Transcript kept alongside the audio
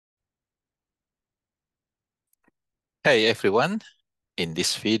Hey everyone, in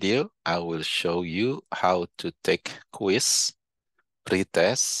this video, I will show you how to take quiz,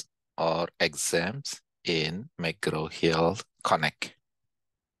 pretest, or exams in McGraw-Hill Connect.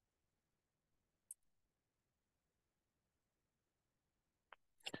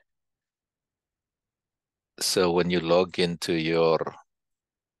 So when you log into your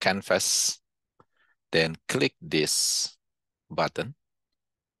Canvas, then click this button,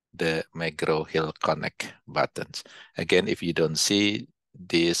 the McGraw-Hill Connect buttons. Again, if you don't see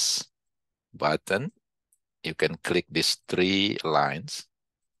this button, you can click these three lines.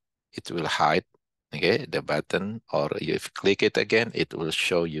 It will hide, okay, the button, or if you click it again, it will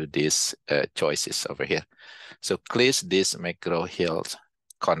show you these choices over here. So click this McGraw-Hill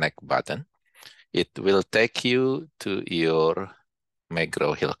Connect button. It will take you to your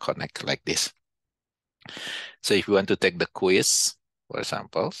McGraw-Hill Connect like this. So if you want to take the quiz, for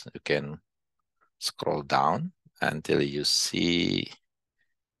example, you can scroll down until you see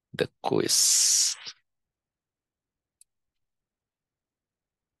the quiz.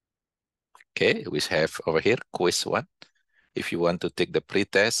 Okay, we have over here quiz 1. If you want to take the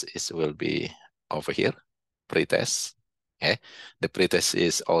pretest, it will be over here, pretest. Okay, the pretest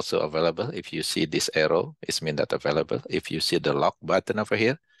is also available. If you see this arrow, it means that available. If you see the lock button over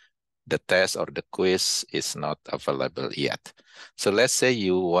here, the test or the quiz is not available yet. So let's say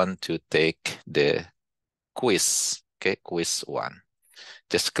you want to take the quiz, okay, quiz 1.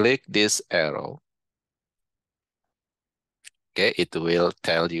 Just click this arrow. Okay, it will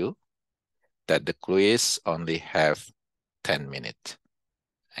tell you that the quiz only have 10 minutes.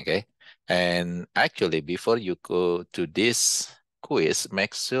 Okay, and actually before you go to this quiz,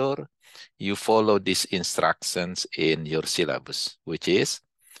 make sure you follow these instructions in your syllabus, which is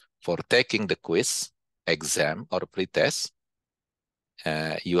for taking the quiz, exam, or pretest,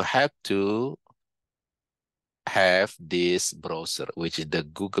 you have to have this browser, which is the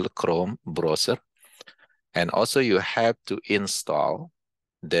Google Chrome browser. And also you have to install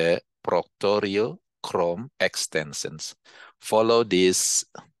the Proctorio Chrome extensions. Follow these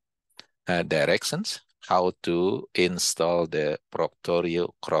directions how to install the Proctorio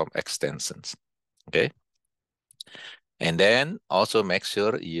Chrome extensions. Okay. And then also make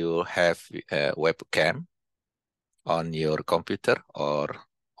sure you have a webcam on your computer or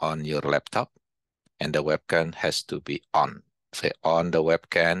on your laptop, and the webcam has to be on. Say on the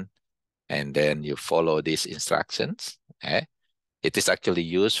webcam, and then you follow these instructions. Okay. It is actually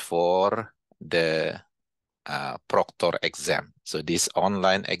used for the Proctor exam. So this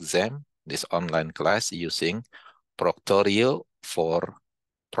online exam, this online class using Proctorio for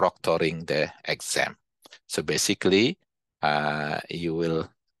proctoring the exam. So basically, you will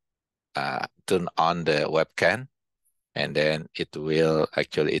turn on the webcam, and then it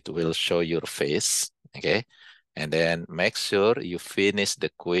will show your face, okay? And then make sure you finish the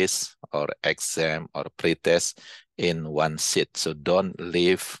quiz or exam or pretest in one sit. So don't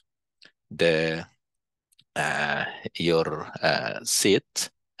leave the your seat,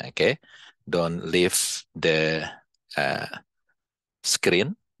 okay? Don't leave the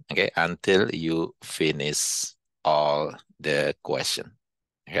screen, okay, until you finish all the question,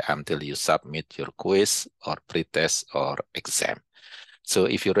 okay, until you submit your quiz or pretest or exam. So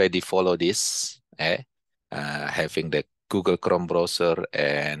if you already follow this, having the Google Chrome browser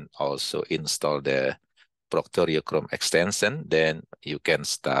and also install the Proctorio Chrome extension, then you can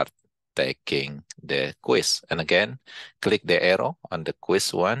start taking the quiz. And again, click the arrow on the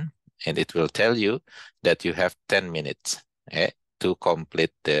quiz 1, and it will tell you that you have 10 minutes to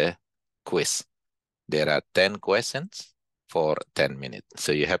complete the quiz. There are 10 questions for 10 minutes.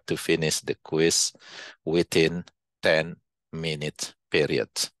 So you have to finish the quiz within 10-minute period.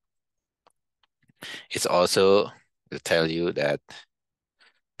 It's also will tell you that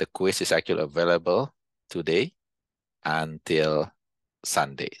the quiz is actually available today until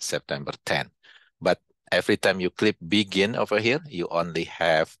Sunday, September 10. But every time you click begin over here, you only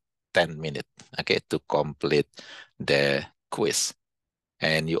have 10 minutes, okay, to complete the quiz.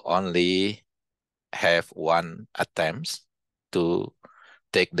 And you only have one attempt to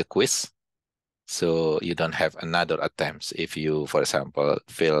take the quiz. So you don't have another attempts. If you, for example,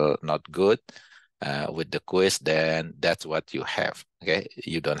 feel not good with the quiz, then that's what you have, okay?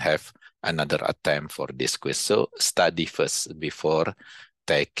 You don't have another attempt for this quiz. So study first before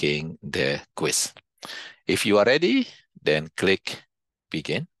taking the quiz. If you are ready, then click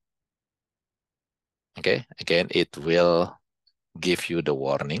begin. Okay, again, it will give you the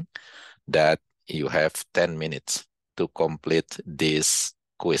warning that you have 10 minutes to complete this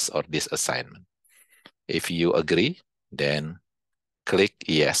quiz or this assignment. If you agree, then click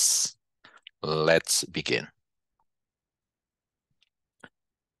yes. Let's begin.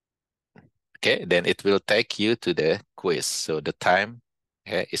 Okay, then it will take you to the quiz. So the time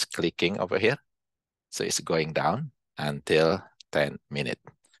is clicking over here. So it's going down until 10 minutes.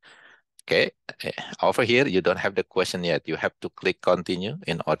 Okay, over here, you don't have the question yet. You have to click continue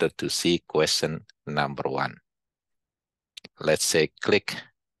in order to see question number 1. Let's say click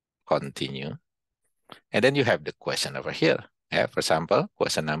continue. And then you have the question over here. For example,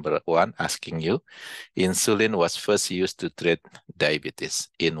 question number 1 asking you, insulin was first used to treat diabetes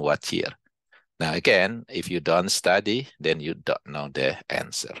in what year? Now, again, if you don't study, then you don't know the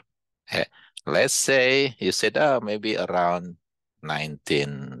answer. Let's say you said, maybe around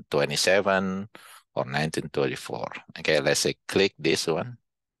 1927 or 1924. Okay, let's say click this one.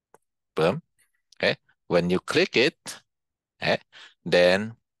 Boom. Okay, when you click it,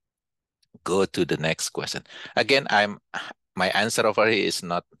 then go to the next question. Again, my answer over here is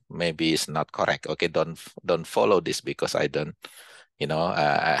not, maybe it's not correct. Okay, don't follow this because I don't,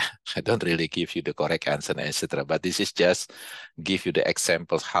 I don't really give you the correct answer, etc. But this is just give you the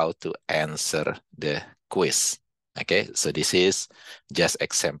examples how to answer the quiz. Okay, so this is just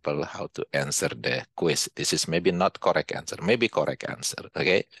example how to answer the quiz. This is maybe not correct answer, maybe correct answer.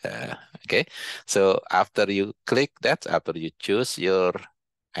 Okay, okay. So after you click that, after you choose your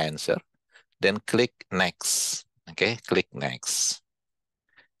answer, then click next. Okay, click next.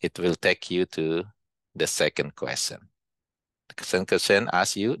 It will take you to the second question. The second question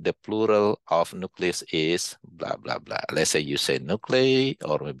asks you the plural of nucleus is blah, blah, blah. Let's say you say nuclei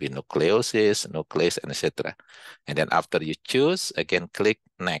or maybe nucleosis, nucleus, etc. And then after you choose, again, click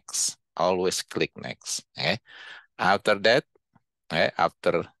next. Always click next. Okay? After that,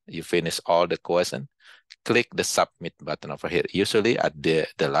 after you finish all the question, click the submit button over here. Usually at the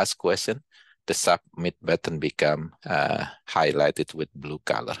last question, the submit button become highlighted with blue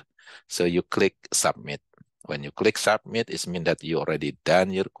color. So you click submit. When you click submit, it means that you already done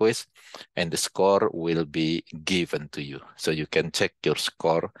your quiz and the score will be given to you. So you can check your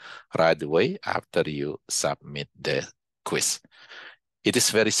score right away after you submit the quiz. It is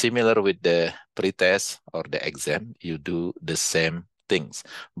very similar with the pretest or the exam. You do the same things,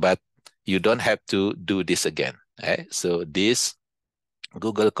 but you don't have to do this again. So this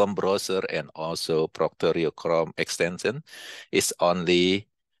Google Chrome browser and also Proctorio Chrome extension is only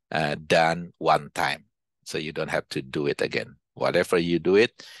done one time. So you don't have to do it again. Whatever you do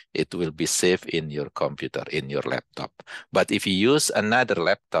it, it will be saved in your computer, in your laptop. But if you use another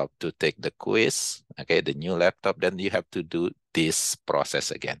laptop to take the quiz, okay, the new laptop, then you have to do this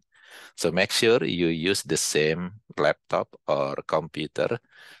process again. So make sure you use the same laptop or computer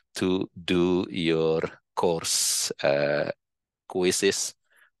to do your course quizzes,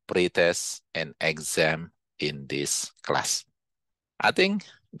 pretest, and exam in this class. I think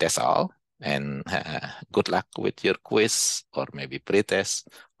that's all. And good luck with your quiz or maybe pretest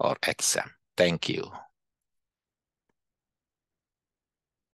or exam. Thank you.